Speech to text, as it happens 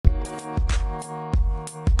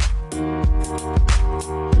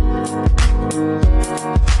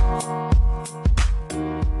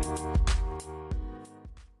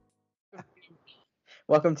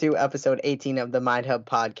Welcome to episode 18 of the Mind Hub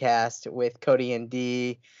podcast with Cody and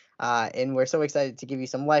Dee. And we're so excited to give you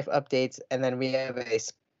some life updates. And then we have a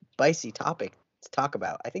spicy topic to talk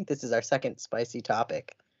about. I think this is our second spicy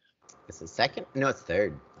topic. It's the second? No, it's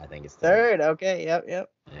third. I think it's Third. Okay. Yep.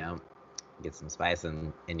 Yeah. Get some spice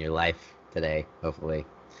in your life today, hopefully.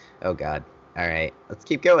 Oh, God. All right. Let's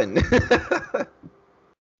keep going.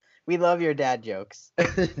 We love your dad jokes.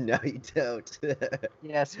 No, you don't.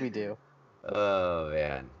 Yes, we do. Oh,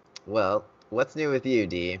 man. Well, what's new with you,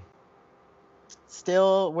 Dee?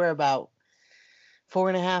 Still, we're about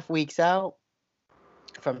 4.5 weeks out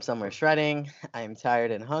from summer shredding. I'm tired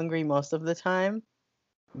and hungry most of the time.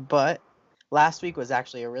 But last week was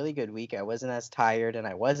actually a really good week. I wasn't as tired and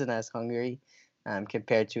I wasn't as hungry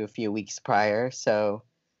compared to a few weeks prior. So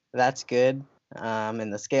that's good.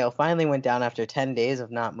 And the scale finally went down after 10 days of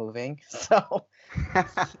not moving. So,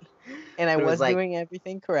 and I was doing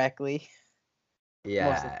everything correctly.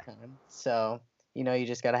 Yeah. Most of the time. So, you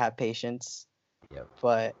just got to have patience. Yep.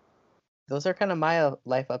 But those are kind of my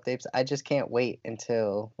life updates. I just can't wait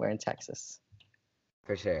until we're in Texas.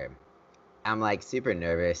 For sure. I'm super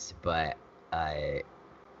nervous, but I'm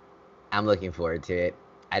looking forward to it.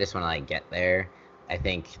 I just want to get there. I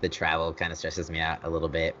think the travel kind of stresses me out a little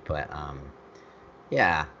bit, but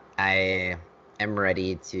yeah, I am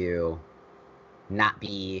ready to not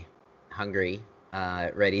be hungry,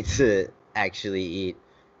 ready to actually eat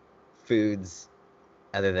foods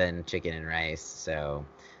other than chicken and rice. So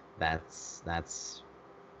that's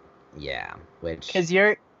yeah, which because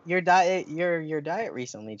your diet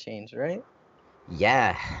recently changed, right?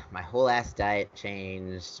 Yeah, my whole ass diet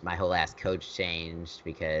changed. My whole ass coach changed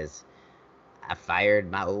because I fired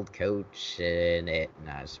my old coach, and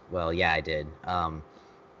yeah, I did.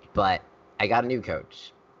 But I got a new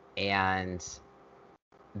coach, and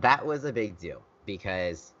that was a big deal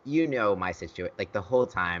because my situation. The whole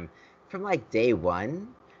time, from day one,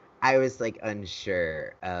 I was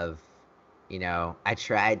unsure of, I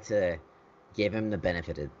tried to give him the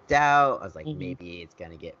benefit of the doubt. I was like, maybe it's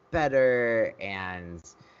gonna get better, and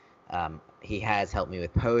he has helped me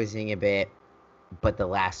with posing a bit. But the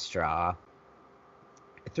last straw,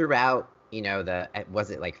 throughout, was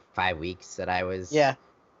it 5 weeks that I was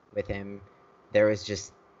with him, there was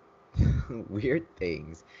just weird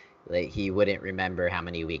things. He wouldn't remember how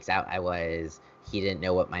many weeks out I was. He didn't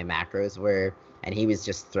know what my macros were, and he was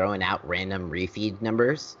just throwing out random refeed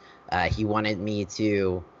numbers. He wanted me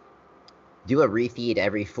to do a refeed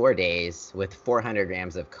every 4 days with 400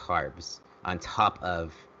 grams of carbs on top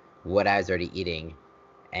of what I was already eating.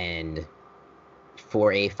 And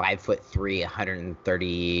for a 5'3",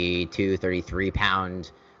 132, 33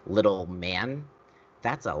 pound little man,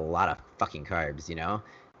 that's a lot of fucking carbs,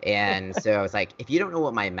 And so I was like, if you don't know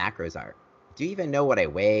what my macros are, do you even know what I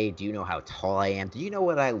weigh? Do you know how tall I am? Do you know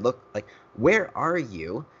what I look like? Where are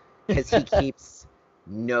you? Because he keeps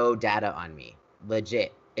no data on me.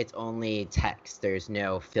 Legit. It's only text. There's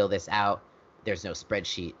no fill this out. There's no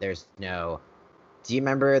spreadsheet. There's no... Do you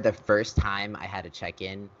remember the first time I had to check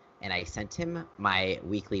in and I sent him my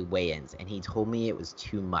weekly weigh-ins and he told me it was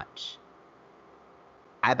too much?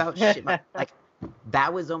 I about shit my...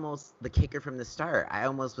 that was almost the kicker from the start. I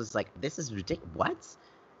almost was like, this is ridiculous.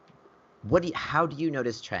 What? How do you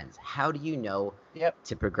notice trends? How do you know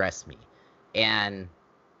to progress me? And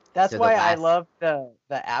that's why I love the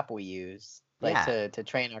app we use. To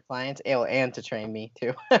train our clients and to train me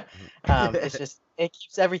too. It's just, it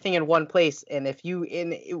keeps everything in one place. And if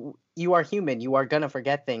you are human, you are gonna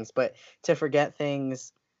forget things, but to forget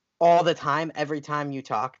things all the time, every time you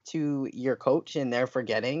talk to your coach and they're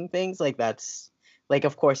forgetting things, that's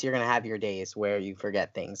of course you're gonna have your days where you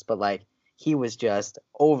forget things, but he was just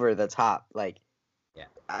over the top.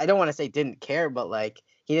 I don't want to say didn't care, but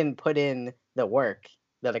he didn't put in the work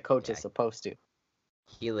that a coach is supposed to.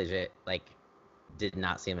 He legit did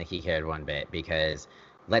not seem like he cared one bit, because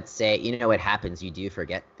let's say, what happens, you do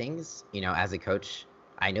forget things, as a coach,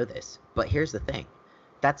 I know this, but here's the thing.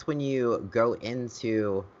 That's when you go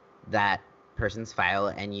into that person's file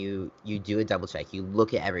and you do a double check, you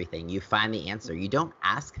look at everything, you find the answer, you don't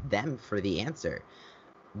ask them for the answer.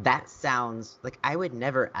 That sounds like I would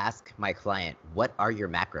never ask my client, what are your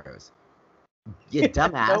macros? You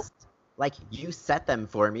dumbass. Nope. You set them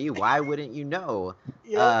for me, why wouldn't you know?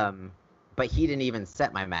 But he didn't even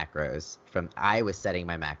set my macros. I was setting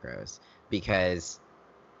my macros, because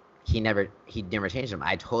he never changed them.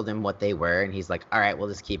 I told him what they were, and he's like, all right, we'll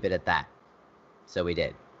just keep it at that. So we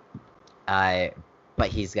did. But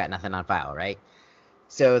he's got nothing on file, right?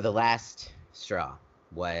 So the last straw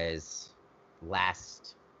was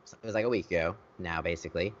it was a week ago now,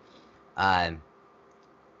 basically.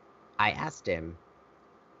 I asked him,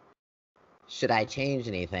 should I change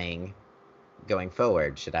anything going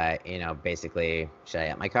forward? Should I, basically, should I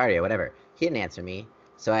up my cardio, whatever? He didn't answer me,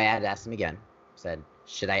 so I had to ask him again. Said,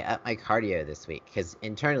 should I up my cardio this week? Because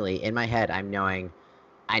internally, in my head, I'm knowing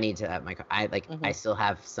I need to up my. I still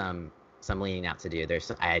have some leaning out to do.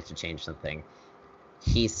 I had to change something.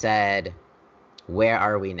 He said, "Where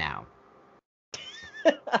are we now?"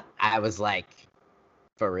 I was like,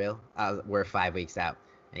 "For real?" We're 5 weeks out,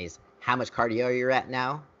 and he's, "How much cardio are you at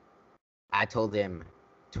now?" I told him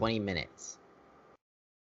 20 minutes.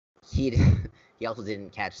 He also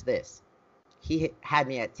didn't catch this. He had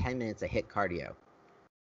me at 10 minutes of HIIT cardio.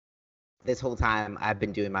 This whole time I've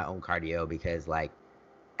been doing my own cardio because I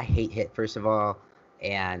hate HIIT, first of all,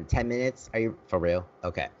 and 10 minutes, are you for real?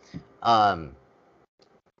 Okay.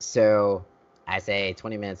 So I say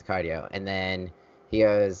 20 minutes cardio, and then he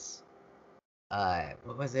goes,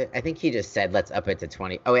 what was it? I think he just said, let's up it to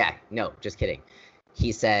 20. Oh yeah, no, just kidding.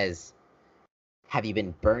 He says, have you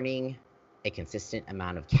been burning a consistent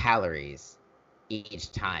amount of calories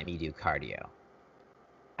each time you do cardio?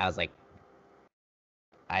 I was like,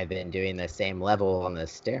 I've been doing the same level on the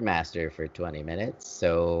Stairmaster for 20 minutes,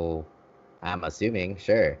 so I'm assuming,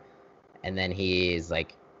 sure. And then he's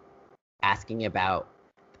like asking about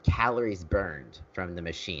calories burned from the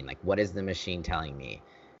machine. Like, what is the machine telling me?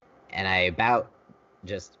 And I about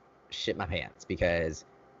just shit my pants because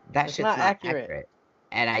that shit's not accurate.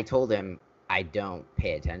 And I told him I don't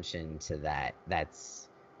pay attention to that. That's,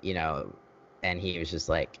 and he was just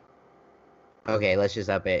like, okay, let's just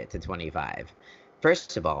up it to 25.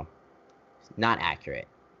 First of all, not accurate.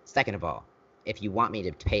 Second of all, if you want me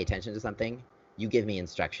to pay attention to something, you give me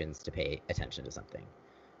instructions to pay attention to something.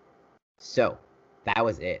 So that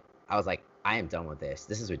was it. I was like, I am done with this.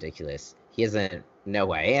 This is ridiculous. He doesn't know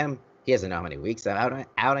who I am. He doesn't know how many weeks out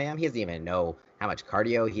I am. He doesn't even know how much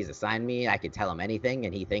cardio he's assigned me. I could tell him anything,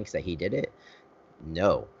 and he thinks that he did it.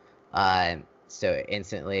 No. So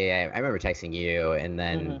instantly, I remember texting you and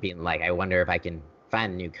then being like, I wonder if I can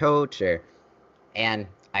find a new coach, and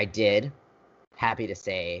I did. Happy to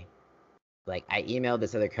say, I emailed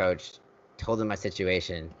this other coach, told him my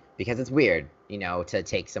situation, because it's weird, to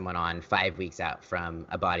take someone on 5 weeks out from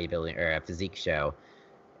a bodybuilding or a physique show.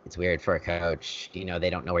 It's weird for a coach, they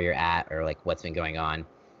don't know where you're at or what's been going on.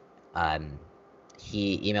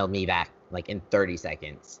 He emailed me back in 30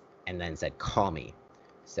 seconds and then said, call me.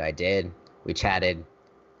 So I did. We chatted.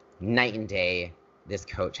 Night and day. This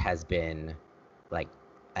coach has been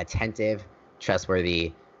attentive,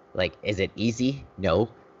 trustworthy. Is it easy? No.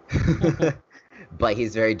 But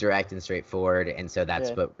he's very direct and straightforward, and so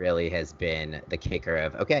that's what really has been the kicker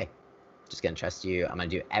of, okay, just gonna trust you. I'm gonna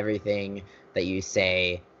do everything that you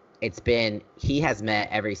say. He has met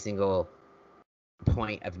every single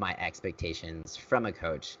point of my expectations from a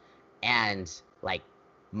coach, and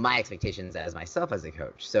my expectations as myself as a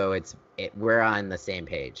coach. So we're on the same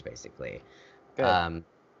page, basically. Good.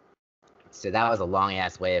 So that was a long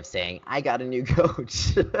ass way of saying I got a new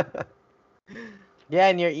coach. Yeah,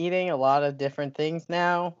 and you're eating a lot of different things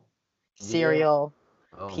now. Cereal,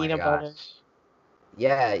 peanut butter.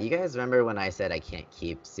 Yeah, you guys remember when I said I can't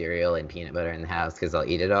keep cereal and peanut butter in the house because I'll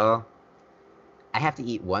eat it all? I have to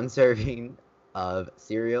eat 1 serving of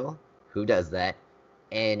cereal. Who does that?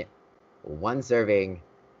 And 1 serving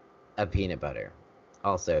of peanut butter.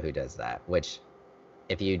 Also, who does that? Which,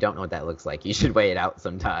 if you don't know what that looks like, you should weigh it out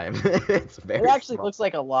sometime. It actually looks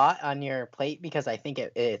like a lot on your plate because I think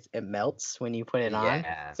it melts when you put it on.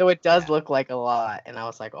 So it does look like a lot. And I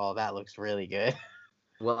was like, oh, that looks really good.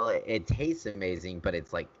 Well, it tastes amazing, but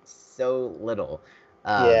it's so little.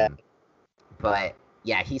 But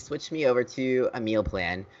yeah, he switched me over to a meal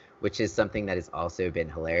plan, which is something that has also been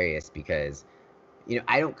hilarious because,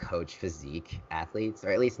 I don't coach physique athletes, or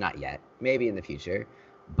at least not yet, maybe in the future.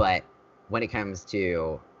 But when it comes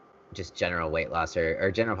to just general weight loss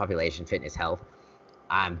or general population fitness health,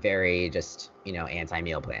 I'm very just,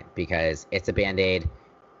 anti-meal plan because it's a Band-Aid,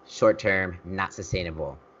 short term, not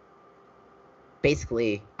sustainable.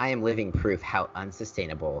 Basically, I am living proof how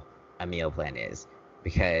unsustainable a meal plan is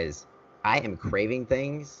because I am craving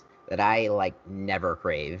things that I never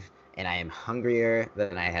crave, and I am hungrier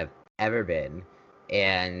than I have ever been,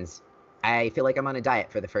 and I feel like I'm on a diet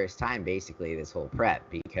for the first time basically this whole prep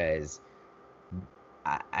because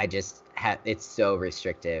I just have, it's so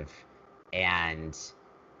restrictive and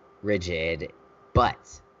rigid.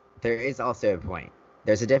 But there is also a point.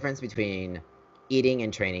 There's a difference between eating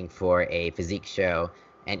and training for a physique show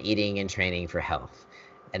and eating and training for health.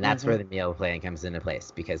 And that's where the meal plan comes into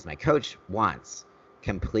place because my coach wants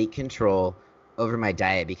complete control over my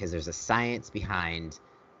diet because there's a science behind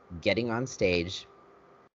getting on stage,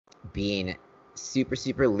 being super,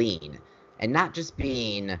 super lean, And not just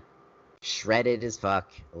being shredded as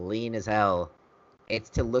fuck, lean as hell. It's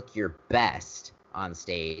to look your best on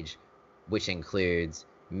stage, which includes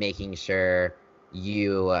making sure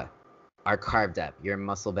you are carved up, your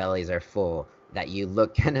muscle bellies are full, that you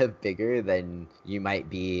look kind of bigger than you might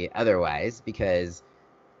be otherwise, because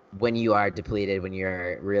when you are depleted, when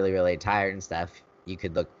you're really, really tired and stuff, you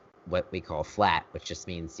could look what we call flat, which just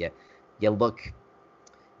means you look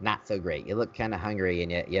not so great. You look kind of hungry,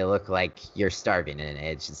 and you look like you're starving, and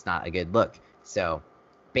it's just not a good look. So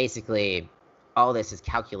basically, all this is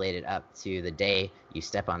calculated up to the day you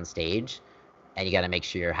step on stage, and you got to make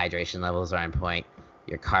sure your hydration levels are on point,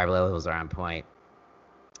 your carb levels are on point,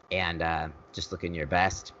 and just looking your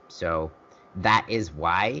best. So that is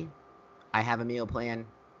why I have a meal plan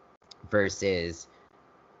versus,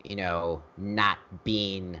 not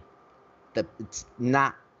being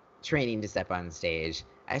not training to step on stage.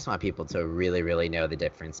 I just want people to really, really know the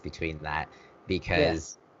difference between that,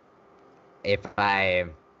 because if I,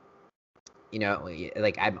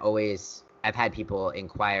 like I've had people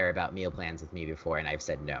inquire about meal plans with me before, and I've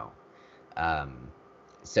said no.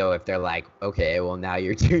 So if they're like, okay, well, now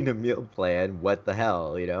you're doing a meal plan, what the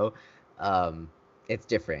hell, it's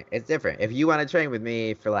different. It's different. If you want to train with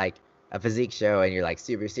me for like a physique show and you're like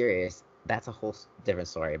super serious, that's a whole different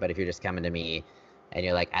story. But if you're just coming to me and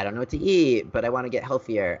you're like, I don't know what to eat, but I want to get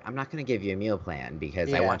healthier, I'm not going to give you a meal plan,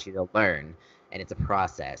 because I want you to learn, and it's a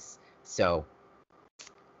process. So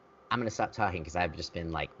I'm going to stop talking because I've just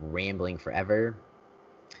been like rambling forever.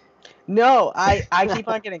 No, I keep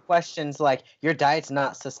on getting questions like, your diet's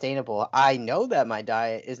not sustainable. I know that my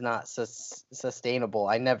diet is not sustainable.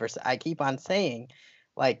 I keep on saying,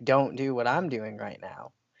 like, don't do what I'm doing right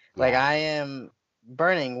now. Yeah. Like, I am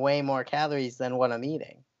burning way more calories than what I'm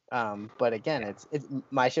eating. But again, it's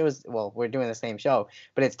my show is, well, we're doing the same show,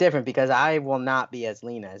 but it's different because I will not be as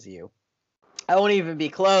lean as you. I won't even be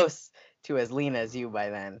close to as lean as you by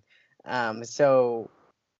then. So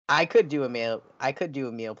I could do a meal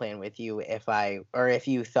plan with you if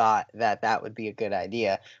you thought that would be a good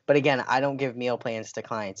idea. But again, I don't give meal plans to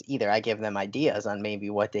clients either. I give them ideas on maybe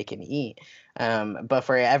what they can eat. But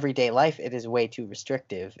for everyday life, it is way too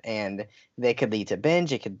restrictive, and they could lead to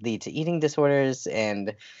binge. It could lead to eating disorders,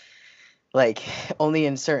 and like only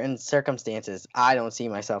in certain circumstances, I don't see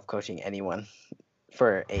myself coaching anyone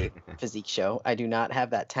for a physique show. I do not have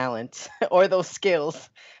that talent or those skills.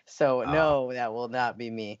 So no, that will not be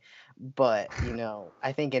me. But,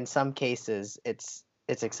 I think in some cases it's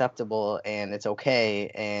acceptable and it's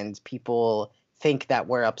okay, and people think that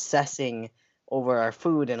we're obsessing over our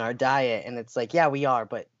food and our diet, and it's like, yeah, we are,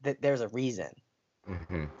 but there's a reason.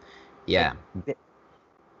 Mm-hmm. Yeah.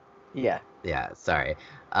 Yeah, sorry.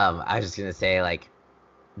 I was just going to say, like,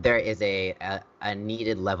 there is a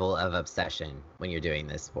needed level of obsession when you're doing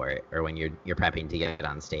this sport, or when you're prepping to get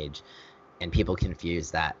on stage, and people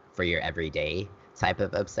confuse that for your everyday type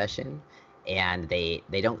of obsession, and they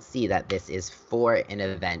don't see that this is for an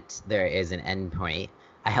event. There is an endpoint.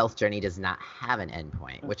 A health journey does not have an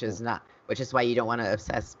endpoint, which is why you don't want to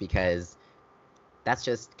obsess, because that's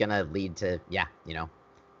just gonna lead to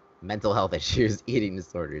mental health issues, eating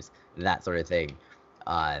disorders, that sort of thing.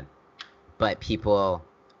 But people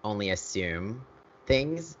only assume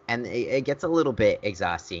things, and it gets a little bit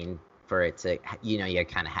exhausting for it to, you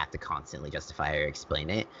kind of have to constantly justify or explain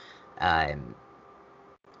it.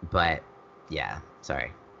 But yeah,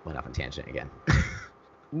 sorry, went off on tangent again.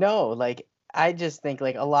 No, like, I just think,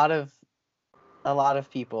 like, a lot of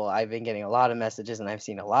people, I've been getting a lot of messages, and I've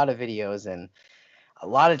seen a lot of videos and a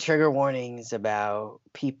lot of trigger warnings about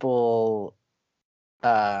people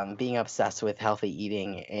being obsessed with healthy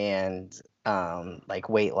eating and like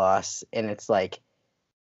weight loss, and it's like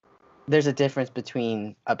there's a difference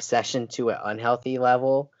between obsession to an unhealthy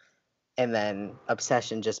level and then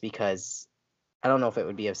obsession just because, I don't know if it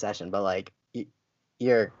would be obsession, but like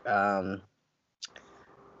you're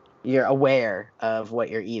aware of what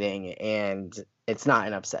you're eating, and it's not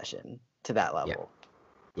an obsession to that level.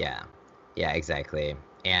 Yeah, exactly.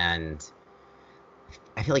 And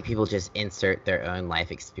I feel like people just insert their own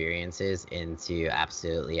life experiences into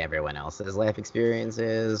absolutely everyone else's life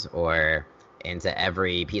experiences, or into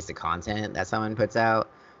every piece of content that someone puts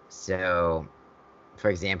out. So,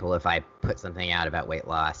 for example, if I put something out about weight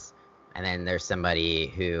loss, and then there's somebody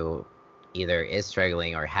who either is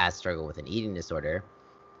struggling or has struggled with an eating disorder,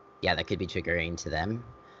 yeah, that could be triggering to them.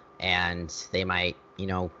 And they might,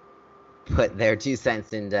 put their 2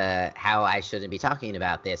 cents into how I shouldn't be talking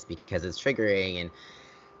about this because it's triggering,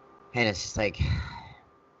 and it's just like,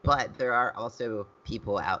 but there are also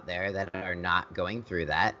people out there that are not going through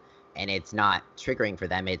that, and it's not triggering for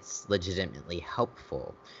them. It's legitimately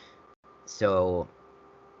helpful. So,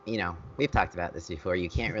 we've talked about this before. You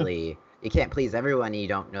can't please everyone. You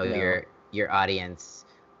don't know No. your audience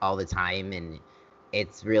all the time, and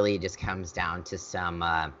it's really just comes down to some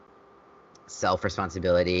self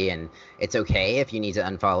responsibility. And it's okay if you need to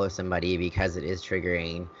unfollow somebody because it is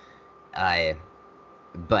triggering. Uh,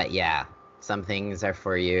 but yeah, some things are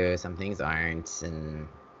for you, some things aren't, and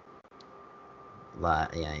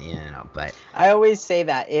yeah. But I always say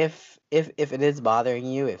that if it is bothering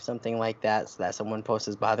you, if something like that, so that someone posts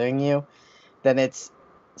is bothering you, then it's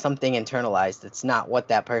something internalized. It's not what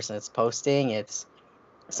that person is posting. It's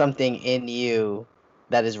something in you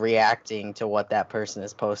that is reacting to what that person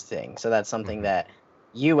is posting. So that's something that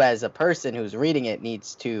you as a person who's reading it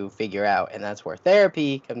needs to figure out, and that's where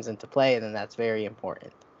therapy comes into play, and then that's very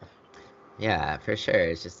important. yeah, for sure.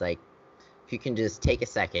 It's just like if you can just take a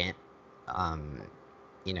second, um,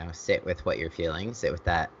 sit with what you're feeling, sit with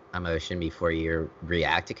that emotion before you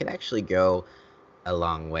react, it could actually go a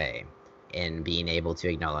long way in being able to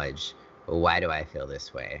acknowledge, why do I feel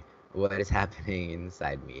this way? What is happening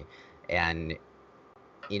inside me? And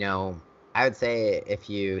I would say if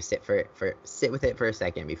you sit with it for a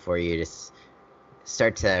second before you just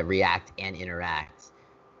start to react and interact,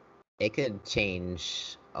 it could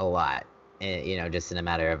change a lot, just in a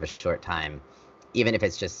matter of a short time, even if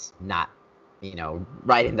it's just not,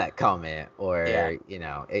 writing that comment Yeah. or,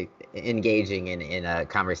 engaging in a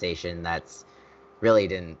conversation that's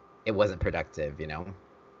really it wasn't productive.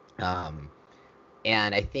 Um,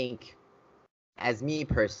 and I think as me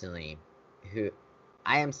personally, who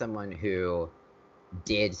I am someone who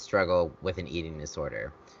did struggle with an eating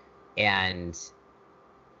disorder. And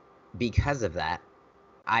because of that,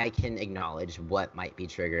 I can acknowledge what might be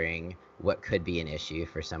triggering, what could be an issue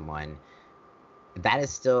for someone. That is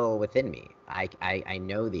still within me. I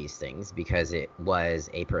know these things because it was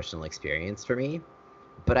a personal experience for me,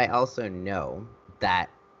 but I also know that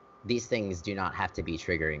these things do not have to be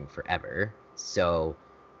triggering forever. So,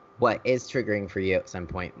 what is triggering for you at some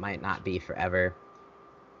point might not be forever.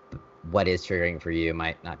 What is triggering for you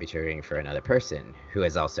might not be triggering for another person who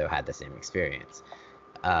has also had the same experience.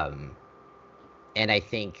 Um, and I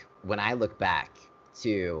think when I look back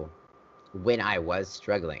to when I was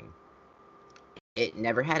struggling, it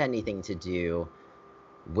never had anything to do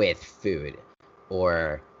with food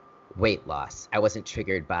or weight loss. I wasn't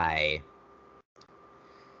triggered by,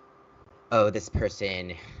 oh, this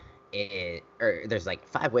person or there's like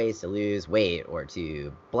 5 ways to lose weight or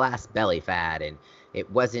to blast belly fat. And it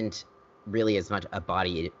wasn't really as much a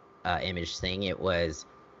body image thing. It was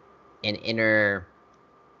an inner,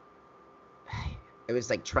 it was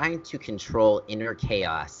like trying to control inner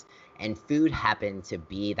chaos. And food happened to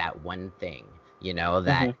be that one thing,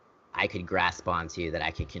 that Hmm. I could grasp onto, that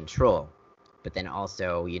I could control. But then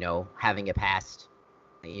also, having a past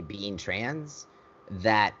being trans,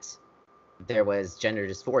 that there was gender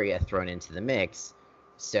dysphoria thrown into the mix.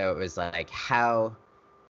 So it was like, how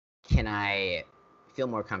can I feel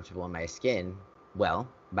more comfortable in my skin? Well,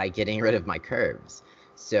 by getting rid of my curves.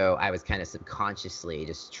 So I was kind of subconsciously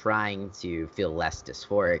just trying to feel less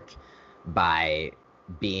dysphoric by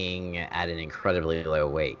being at an incredibly low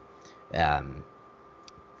weight. Um,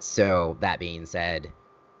 so that being said,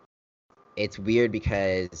 it's weird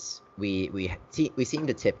because we seem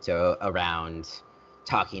to tiptoe around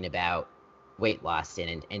talking about weight loss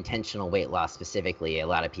and intentional weight loss specifically. A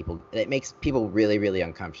lot of people, it makes people really really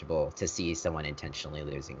uncomfortable to see someone intentionally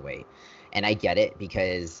losing weight, and I get it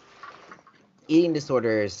because eating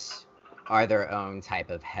disorders are their own type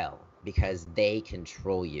of hell because they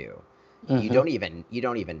control you. Hmm. You don't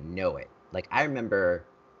even know it. Like I remember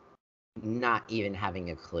not even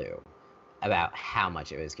having a clue about how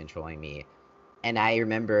much it was controlling me. And I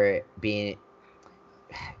remember being,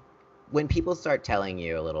 when people start telling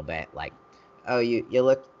you a little bit like, oh, you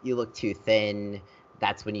look too thin,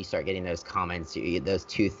 that's when you start getting those comments, those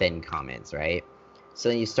too thin comments, right? So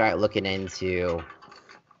then you start looking into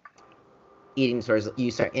eating disorders,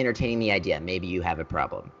 you start entertaining the idea maybe you have a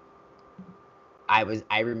problem.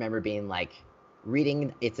 I remember being like,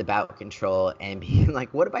 reading it's about control and being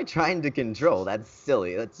like, what am I trying to control? That's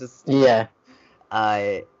silly. That's just stupid. Yeah.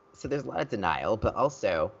 Uh, so there's a lot of denial, but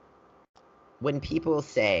also when people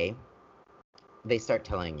say, they start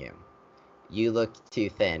telling you, you look too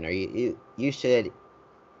thin, or you should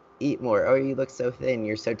eat more, or you look so thin,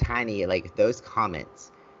 you're so tiny, like those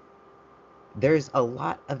comments, there's a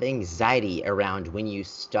lot of anxiety around when you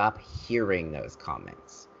stop hearing those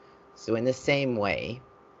comments. So in the same way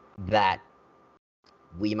that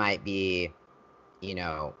we might be, you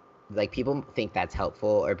know, like people think that's helpful,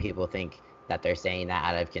 or people think that they're saying that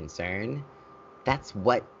out of concern, that's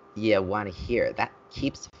what you want to hear. That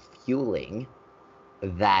keeps fueling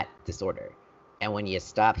that disorder. And when you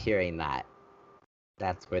stop hearing that,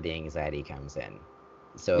 that's where the anxiety comes in.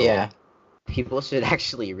 So Yeah. people should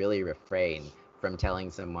actually really refrain from telling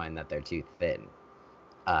someone that they're too thin.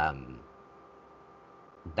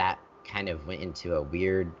 That kind of went into a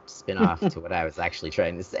weird spin-off to what I was actually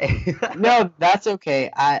trying to say. No, that's okay.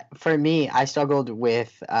 For me, I struggled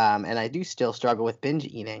with and I do still struggle with binge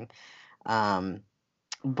eating.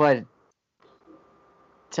 But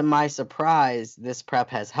to my surprise, this prep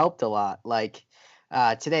has helped a lot. Like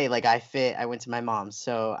today, like I went to my mom's,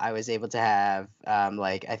 so I was able to have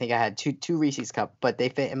like I think I had two Reese's cup, but they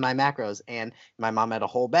fit in my macros, and my mom had a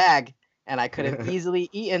whole bag, and I could have easily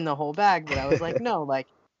eaten the whole bag, but I was like, no, like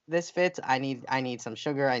this fits. I need some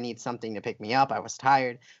sugar. I need something to pick me up. I was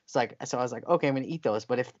tired. So I was like, okay, I'm gonna eat those.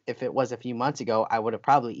 But if it was a few months ago, I would have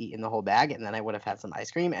probably eaten the whole bag, and then I would have had some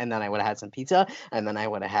ice cream, and then I would have had some pizza, and then I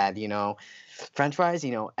would have had French fries,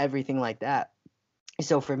 everything like that.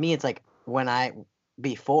 So for me, it's like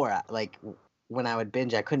like when I would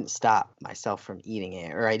binge, I couldn't stop myself from eating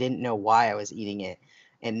it, or I didn't know why I was eating it.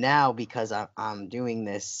 And now because I'm doing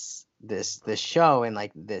this show and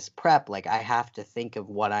like this prep, like I have to think of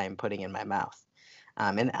what I am putting in my mouth.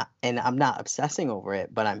 And I'm not obsessing over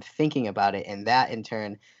it, but I'm thinking about it, and that in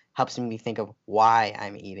turn helps me think of why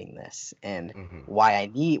I'm eating this and Mhm. why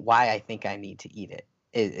I think I need to eat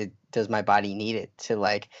it. Does my body need it to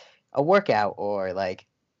like a workout, or like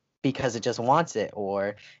because it just wants it,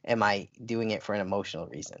 or am I doing it for an emotional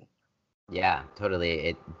reason? Yeah, totally.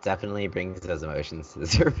 It definitely brings those emotions to the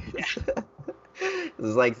surface.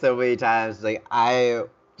 It's like so many times, like I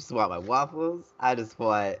just want my waffles. I just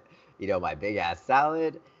want, my big ass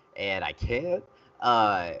salad, and I can't.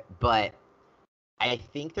 But I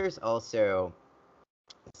think there's also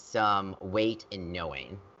some weight in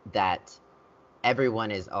knowing that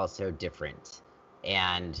everyone is also different,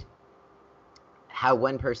 and how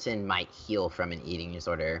one person might heal from an eating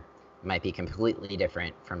disorder might be completely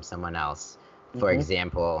different from someone else. For Mm-hmm.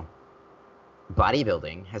 example,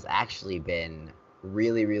 bodybuilding has actually been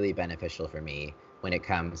really, really beneficial for me when it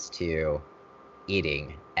comes to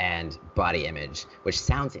eating and body image, which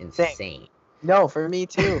sounds Same. insane. No, for me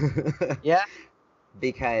too. Yeah.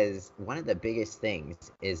 Because one of the biggest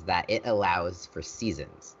things is that it allows for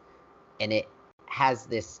seasons, and it has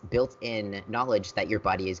this built-in knowledge that your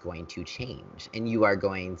body is going to change, and you are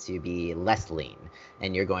going to be less lean,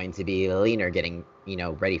 and you're going to be leaner getting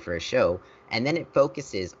ready for a show. And then it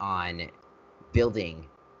focuses on building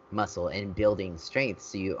muscle and building strength,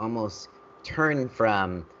 so you almost turn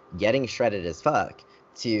from getting shredded as fuck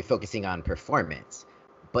to focusing on performance.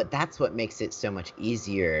 But that's what makes it so much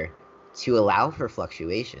easier to allow for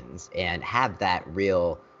fluctuations and have that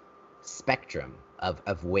real spectrum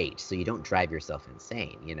of weight, so you don't drive yourself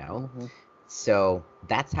insane. Mm-hmm. So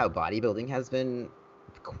that's how bodybuilding has been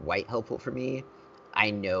quite helpful for me.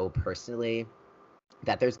 I know personally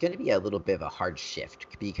that there's going to be a little bit of a hard shift,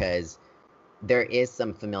 because there is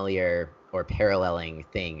some familiar or paralleling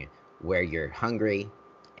thing where you're hungry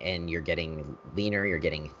and you're getting leaner, you're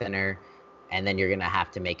getting thinner, and then you're gonna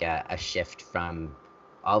have to make a shift from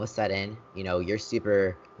all of a sudden, you're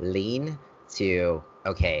super lean to,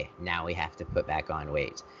 okay, now we have to put back on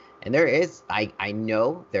weight. And I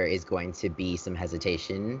know there is going to be some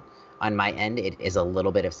hesitation on my end. It is a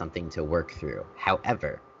little bit of something to work through.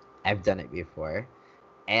 However, I've done it before,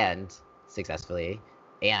 and successfully,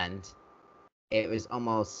 and it was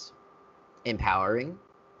almost empowering,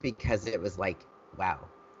 because it was like, wow,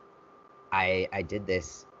 I did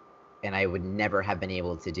this, and I would never have been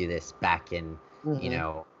able to do this back in, you Mm-hmm.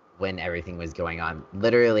 know, when everything was going on.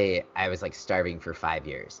 Literally, I was like starving for 5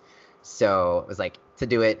 years. So it was like to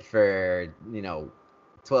do it for,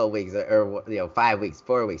 12 weeks, or 5 weeks,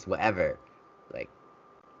 4 weeks, whatever. Like,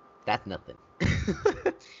 that's nothing.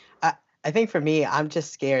 I think for me, I'm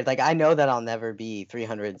just scared. Like I know that I'll never be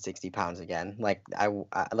 360 pounds again. Like I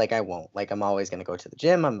won't. Like I'm always gonna go to the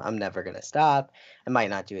gym. I'm never gonna stop. I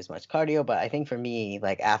might not do as much cardio, but I think for me,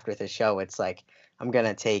 like after the show, it's like I'm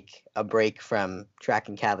gonna take a break from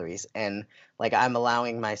tracking calories, and like I'm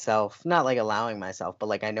allowing myself, not like allowing myself, but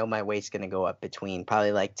like I know my weight's gonna go up between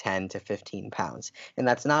probably like 10 to 15 pounds, and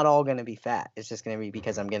that's not all gonna be fat. It's just gonna be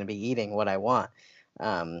because I'm gonna be eating what I want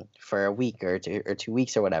for a week or 2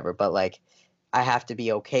 weeks or whatever. But like, I have to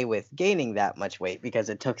be okay with gaining that much weight because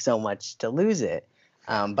it took so much to lose it.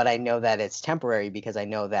 But I know that it's temporary because I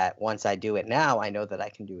know that once I do it now, I know that I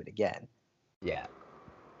can do it again. Yeah.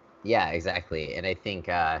 Yeah, exactly. And I think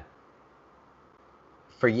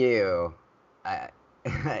for you, uh,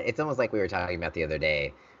 it's almost like we were talking about the other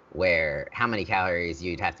day, where how many calories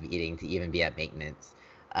you'd have to be eating to even be at maintenance.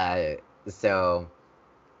 Uh, so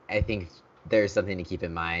I think there's something to keep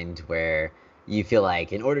in mind where you feel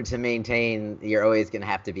like in order to maintain, you're always gonna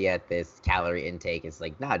have to be at this calorie intake. It's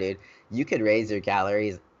like, nah, dude, you could raise your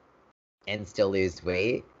calories and still lose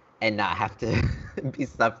weight and not have to be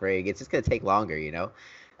suffering. It's just gonna take longer, you know?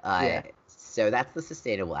 Yeah. So that's the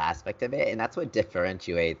sustainable aspect of it, and that's what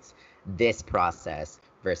differentiates this process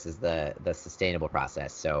versus the sustainable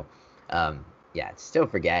process. So, yeah, just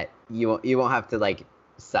don't forget you won't have to like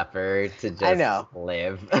suffer to I just know.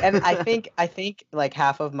 live. And I think like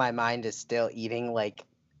half of my mind is still eating like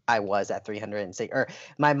I was at 306, or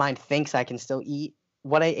my mind thinks I can still eat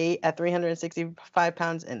what I ate at 365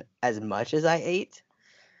 pounds and as much as I ate.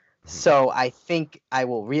 So I think I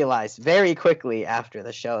will realize very quickly after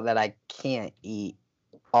the show that I can't eat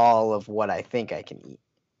all of what I think I can eat.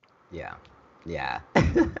 Yeah, yeah.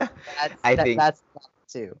 That's I that think that's that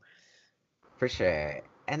too. for sure.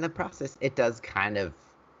 And the process, it does kind of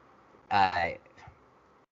uh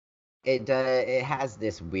it has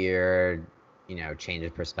this weird, change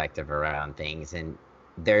of perspective around things, and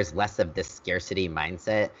there's less of this scarcity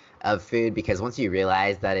mindset of food because once you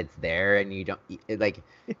realize that it's there and you don't like,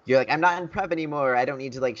 you're like, I'm not in prep anymore, I don't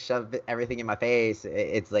need to like shove everything in my face.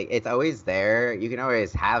 It's like it's always there, you can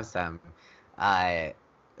always have some. uh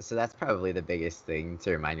so that's probably the biggest thing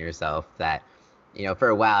to remind yourself that, for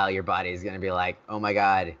a while your body is going to be like, oh my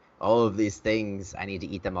god, all of these things, I need to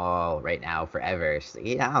eat them all right now forever. She's like,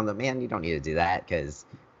 yeah, man, you don't need to do that because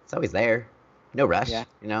it's always there. No Yeah, rush.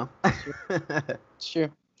 sure, sure.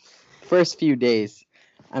 First few days,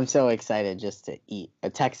 I'm so excited just to eat.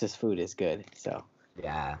 Texas food is good, so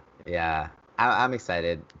Yeah, yeah. I'm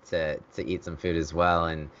excited to eat some food as well,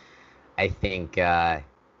 and I think I'm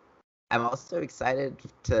also excited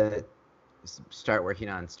to start working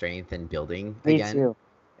on strength and building me again. too.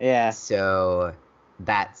 Yeah, So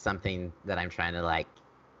that's something that I'm trying to like,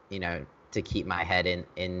 to keep my head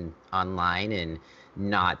in online and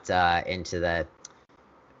not into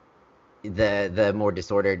the more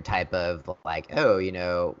disordered type of like,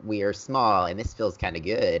 oh, we are small and this feels kind of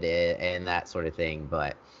good, and that sort of thing.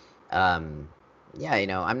 But um yeah,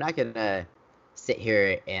 I'm not gonna sit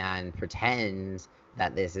here and pretend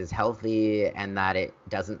that this is healthy and that it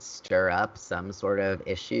doesn't stir up some sort of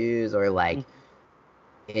issues, or like mhm,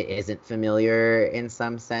 it isn't familiar in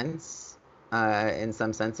some senses,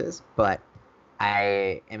 but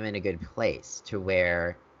I am in a good place to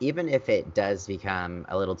where even if it does become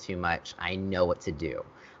a little too much, I know what to do.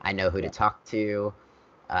 I know who to yeah, talk to.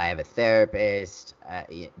 I have a therapist.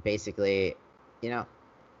 Basically, you know,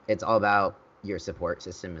 it's all about your support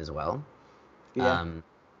system as well. yeah. Um,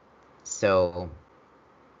 so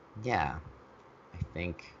yeah, I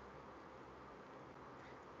think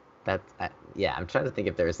that's yeah. I'm trying to think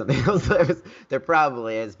if there was something else. There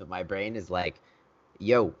probably is, but my brain is like,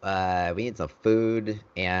 yo, we need some food,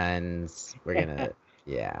 and we're gonna,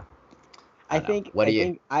 yeah. I I don't know. think What I do you?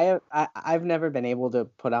 think I've never been able to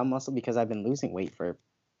put on muscle because I've been losing weight for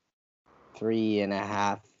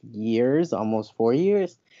 3.5 years, almost 4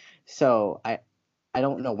 years. So I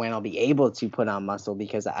don't know when I'll be able to put on muscle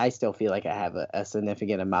because I still feel like I have a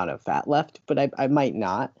significant amount of fat left, but I might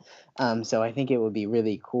not. So I think it would be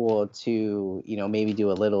really cool to, maybe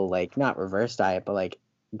do a little like not reverse diet, but like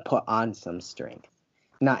put on some strength.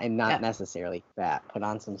 Not Yeah, necessarily fat, put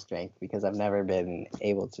on some strength because I've never been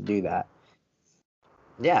able to do that.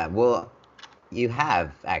 yeah. Well, you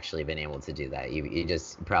have actually been able to do that. You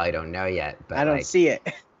just probably don't know yet, I but don't like see it.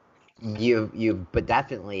 you've but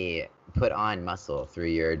definitely put on muscle through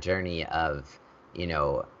your journey of, you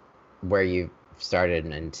know, where you started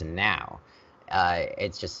and into now.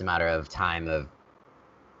 It's just a matter of time of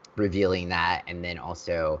revealing that, and then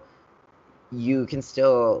also you can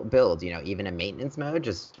still build, even in maintenance mode,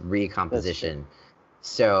 just That's true. recomposition.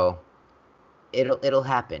 So it'll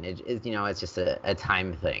happen. It's just a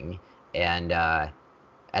time thing. And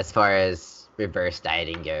as far as reverse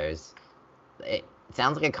dieting goes, it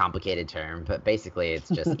sounds like a complicated term, but basically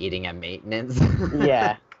it's just eating at maintenance.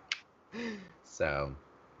 Yeah. So,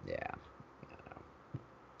 yeah.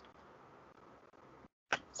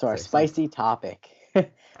 So Is our there some? spicy topic.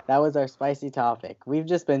 That was our spicy topic. We've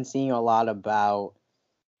just been seeing a lot about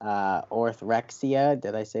orthorexia.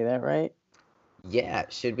 Did I say that right? Yeah.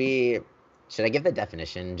 Should I give the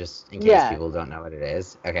definition just in case Yeah. people don't know what it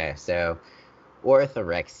is? Okay. So,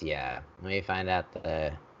 orthorexia. Let me find out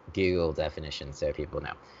the Google definition so people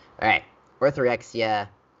know. All right. Orthorexia,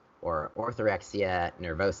 or orthorexia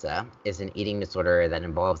nervosa, is an eating disorder that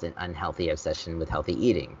involves an unhealthy obsession with healthy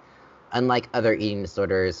eating. Unlike other eating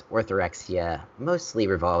disorders, orthorexia mostly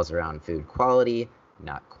revolves around food quality,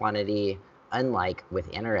 not quantity, unlike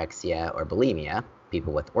with anorexia or bulimia.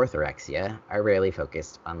 people with orthorexia are rarely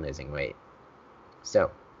focused on losing weight.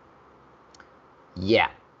 So, yeah.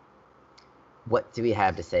 What do we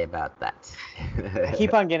have to say about that? I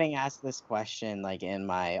keep on getting asked this question, like in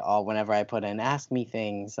my whenever I put in ask me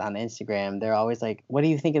things on Instagram, they're always like, "What do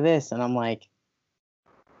you think of this?" And I'm like,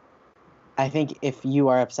 I think if you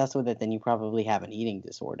are obsessed with it, then you probably have an eating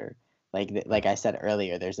disorder. Like I said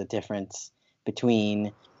earlier, there's a difference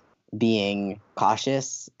between being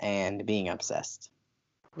cautious and being obsessed.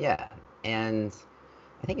 Yeah, and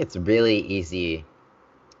I think it's really easy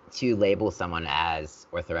to label someone as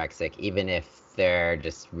orthorexic, even if they're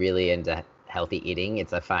just really into healthy eating.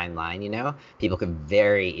 It's a fine line, you know? People could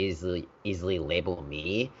very easily label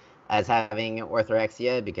me as having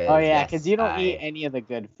orthorexia Oh because yeah, because yes, you don't eat any of the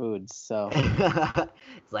good foods, so.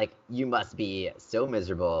 it's like you must be so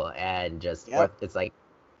miserable and just Yep. it's like,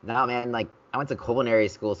 no man, like I went to culinary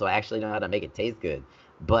school, so I actually know how to make it taste good.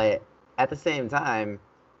 But at the same time,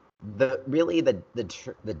 the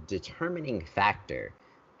determining factor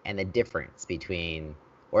and the difference between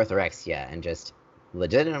orthorexia and just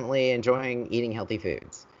legitimately enjoying eating healthy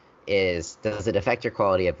foods is, does it affect your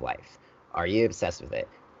quality of life? Are you obsessed with it?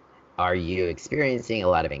 Are you experiencing a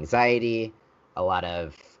lot of anxiety, a lot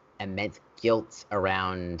of immense guilt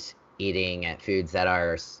around eating foods that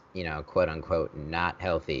are, quote unquote, not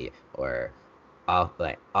healthy or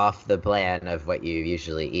off the plan of what you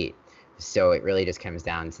usually eat? So it really just comes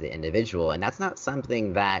down to the individual, and that's not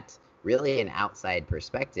something that really an outside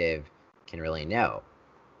perspective can really know.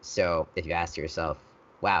 So if you ask yourself,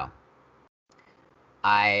 wow,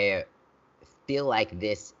 I feel like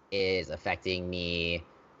this is affecting me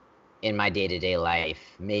in my day-to-day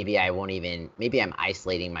life, maybe I'm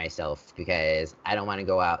isolating myself because I don't want to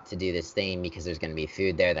go out to do this thing because there's going to be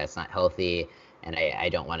food there that's not healthy and I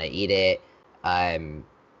don't want to eat it. Um,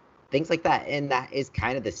 Things like that. And that is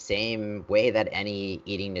kind of the same way that any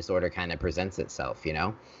eating disorder kind of presents itself, you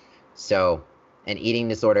know? So an eating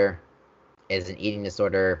disorder is an eating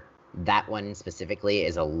disorder. That one specifically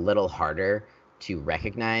is a little harder to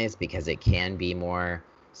recognize because it can be more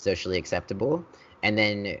socially acceptable. And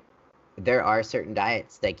then there are certain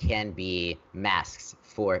diets that can be masks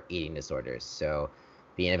for eating disorders. So,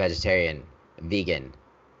 being a vegetarian, vegan,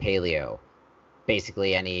 paleo,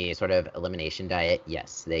 basically any sort of elimination diet,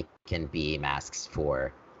 yes, they can be masks for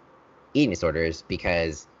eating disorders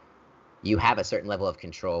because you have a certain level of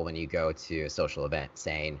control when you go to a social event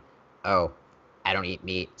saying, oh, I don't eat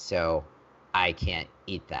meat, so I can't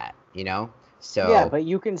eat that, you know? Yeah, So, but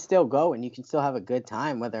you can still go and you can still have a good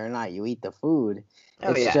time whether or not you eat the food.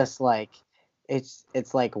 oh It's yeah, just like it's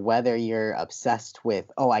like whether you're obsessed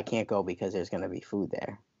with, oh, I can't go because there's gonna be food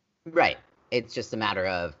there. right. It's just a matter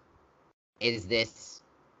of, is this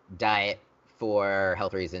diet for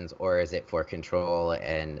health reasons or is it for control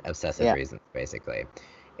and obsessive Yeah. reasons, basically?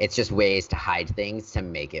 It's just ways to hide things to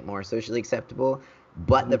make it more socially acceptable.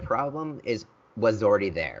 But the Mhm. problem was already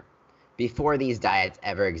there. Before these diets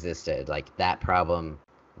ever existed, like that problem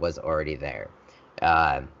was already there.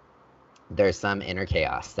 Uh, there's some inner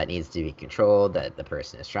chaos that needs to be controlled that the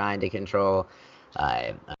person is trying to control.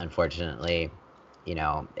 Unfortunately,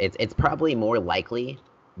 it's probably more likely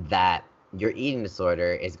that your eating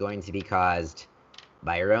disorder is going to be caused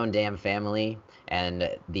by your own damn family and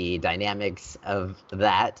the dynamics of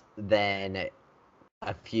that than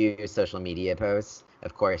a few social media posts.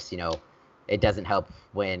 Of course, it doesn't help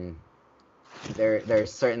when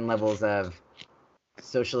there's certain levels of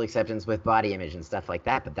social acceptance with body image and stuff like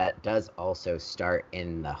that, but that does also start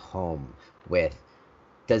in the home with,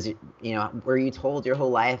 were you told your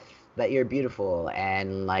whole life that you're beautiful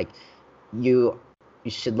and like you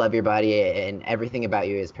you should love your body and everything about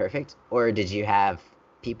you is perfect, or did you have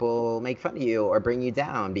people make fun of you or bring you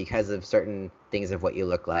down because of certain things of what you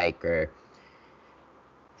look like? Or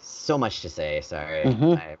so much to say, sorry.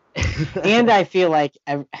 Hmm. And I feel like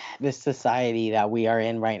this society that we are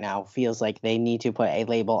in right now feels like they need to put a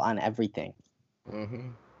label on everything.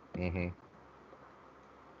 Mhm. Mhm.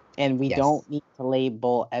 And we Yes. don't need to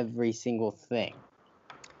label every single thing.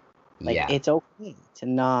 Like Yeah. it's okay to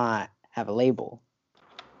not have a label.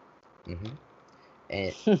 Mhm.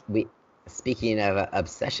 And we, speaking of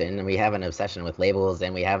obsession, we have an obsession with labels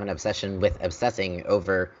and we have an obsession with obsessing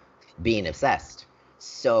over being obsessed.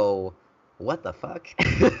 So, what the fuck?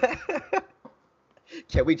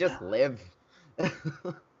 Can we just live?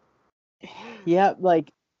 Yeah,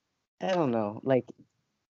 like I don't know. Like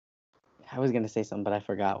I was gonna say something, but I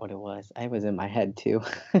forgot what it was. I was in my head too.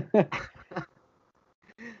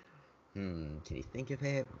 Can you think of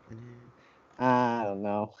it? I don't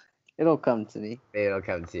know. It'll come to me. It'll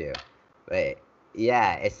come to you. But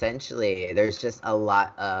yeah, essentially, there's just a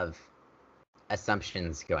lot of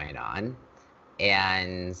assumptions going on.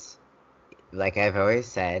 And like I've always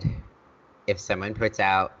said, if someone puts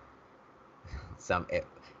out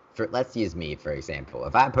let's use me for example.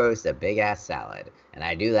 If I post a big ass salad, and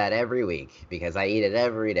I do that every week because I eat it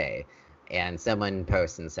every day, and someone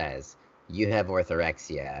posts and says, you have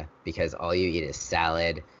orthorexia because all you eat is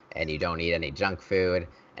salad and you don't eat any junk food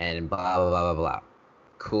and blah blah blah blah blah.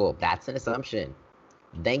 Cool, that's an assumption.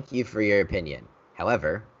 Thank you for your opinion.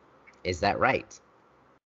 However, is that right?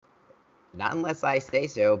 Not unless I say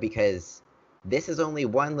so, because this is only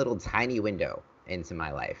one little tiny window into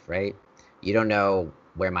my life, right? You don't know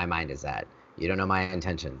where my mind is at. You don't know my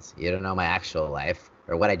intentions. You don't know my actual life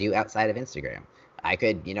or what I do outside of Instagram. I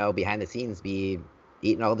could, behind the scenes be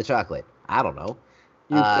eating all the chocolate. I don't know.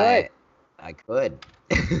 You could. I could.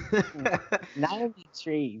 Now I'm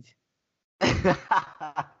intrigued.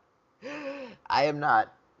 I am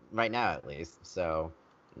not right now, at least. So,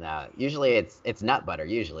 no. Usually it's nut butter.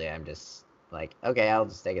 Usually I'm just like, okay, I'll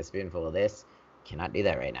just take a spoonful of this. Cannot do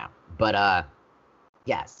that right now. But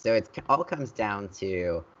yeah. So it all comes down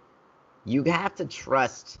to you have to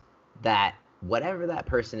trust that whatever that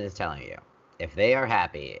person is telling you, if they are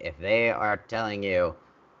happy, if they are telling you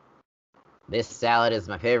this salad is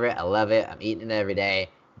my favorite, I love it, I'm eating it every day,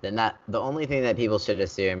 then the only thing that people should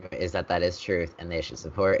assume is that that is truth and they should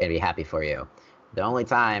support and be happy for you. The only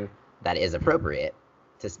time that is appropriate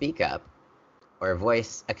to speak up or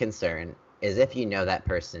voice a concern is if you know that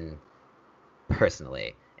person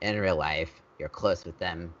personally in real life, you're close with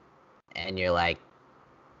them, and you're like,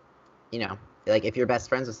 like if you're best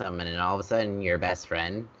friends with someone and all of a sudden your best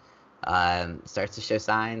friend starts to show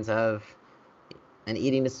signs of an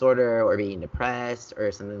eating disorder or being depressed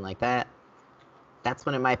or something like that, that's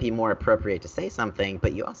when it might be more appropriate to say something,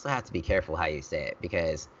 but you also have to be careful how you say it,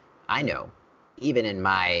 because I know, even in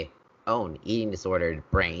my own eating disordered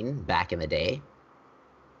brain back in the day,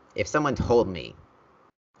 if someone told me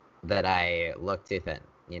that I look too thin,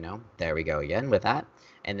 there we go again with that.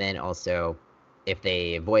 And then also, if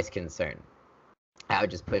they voice concern, I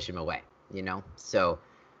would just push them away, So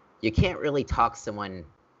you can't really talk someone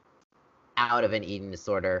out of an eating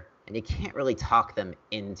disorder, and you can't really talk them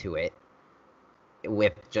into it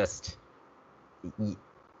with just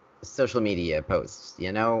social media posts,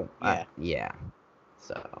 Yeah. Yeah.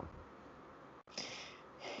 So.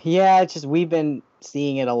 Yeah, it's just we've been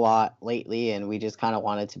seeing it a lot lately, and we just kind of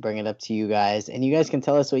wanted to bring it up to you guys. And you guys can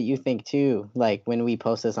tell us what you think too. Like when we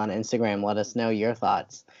post this on Instagram, let us know your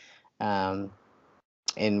thoughts, and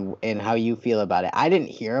how you feel about it. I didn't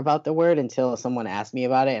hear about the word until someone asked me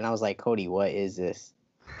about it, and I was like, Cody, what is this?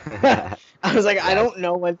 I was like, I don't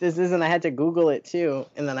know what this is, and I had to Google it too.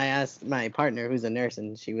 And then I asked my partner, who's a nurse,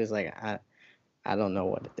 and she was like, I don't know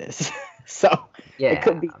what it is. So yeah, it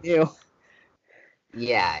could be new.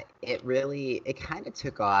 Yeah, it kind of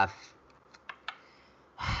took off.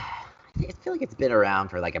 I feel like it's been around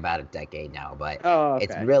for like about a decade now, but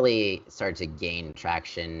it's really started to gain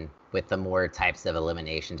traction with the more types of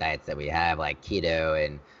elimination diets that we have, like keto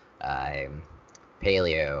and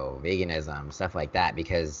paleo, veganism, stuff like that,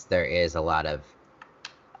 because there is a lot of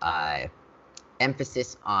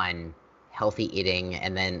emphasis on healthy eating,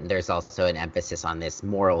 and then there's also an emphasis on this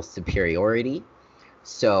moral superiority.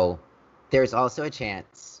 So there's also a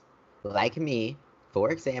chance, like me,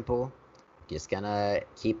 for example, just gonna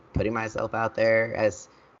keep putting myself out there as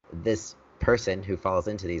this person who falls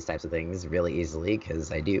into these types of things really easily,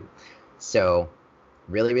 because I do. So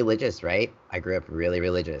really religious, right? I grew up really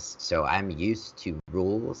religious. So I'm used to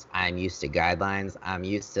rules. I'm used to guidelines. I'm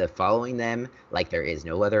used to following them like there is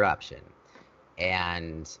no other option.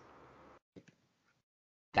 And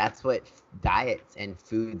that's what diets and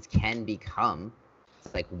foods can become.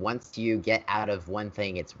 It's like once you get out of one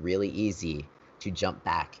thing, it's really easy to jump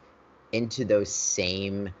back into those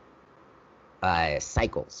same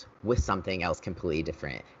cycles with something else completely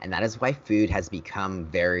different. And that is why food has become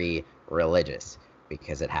very religious,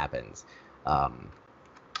 because it happens.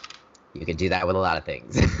 You could do that with a lot of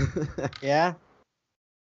things. Yeah.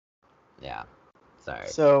 Yeah. Sorry.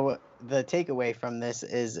 So the takeaway from this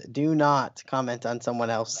is do not comment on someone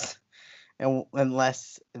else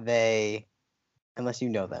unless you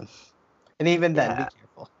know them. And even then, be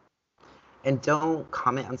careful. And don't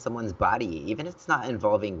comment on someone's body, even if it's not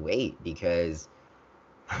involving weight, because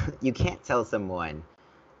you can't tell someone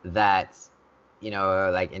that,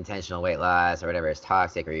 like intentional weight loss or whatever is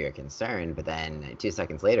toxic or you're concerned, but then 2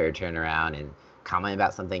 seconds later turn around and comment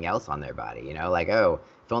about something else on their body, like, oh,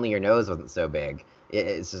 if only your nose wasn't so big.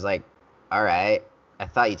 It's just like, all right, I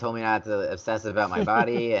thought you told me not to obsess about my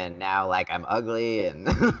body, and now like I'm ugly, and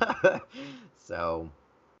so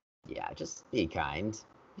yeah, just be kind.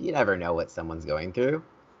 You never know what someone's going through.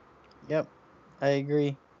 Yep, I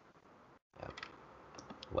agree. Yep.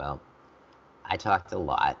 Well, I talked a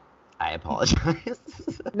lot. I apologize.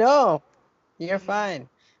 No, you're fine.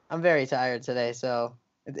 I'm very tired today, so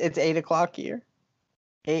it's 8 o'clock here.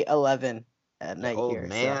 8:11 at You night old here, so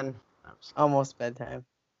man. almost bedtime.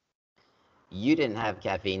 You didn't have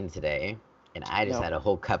caffeine today, and I just No. had a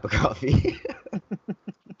whole cup of coffee.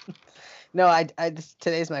 No,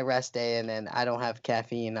 today's my rest day, and then I don't have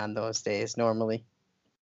caffeine on those days normally.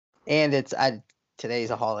 And today's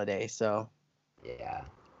a holiday, so Yeah,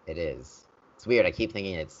 it is. It's weird. I keep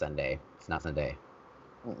thinking it's Sunday. It's not Sunday.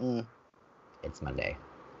 mm-mm. It's Monday.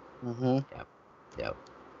 Mhm. Yep. Yep.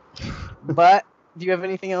 But do you have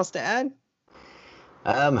anything else to add?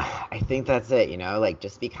 I think that's it, like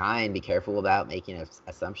just be kind, be careful about making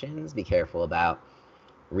assumptions, be careful about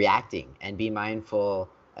reacting, and be mindful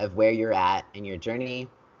of where you're at in your journey.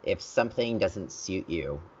 If something doesn't suit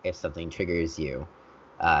you, if something triggers you,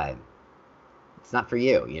 uh, it's not for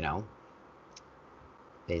you.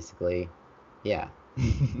 Basically, yeah.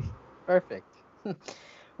 Perfect.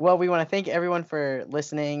 Well, we want to thank everyone for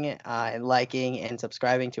listening and liking and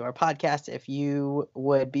subscribing to our podcast. If you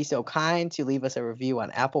would be so kind to leave us a review on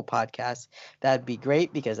Apple Podcasts, that'd be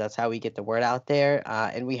great because that's how we get the word out there.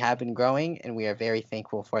 And we have been growing, and we are very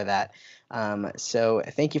thankful for that. So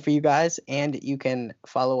thank you for you guys, and you can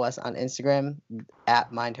follow us on Instagram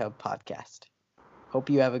at MindHub Podcast. Hope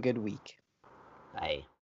you have a good week. Bye.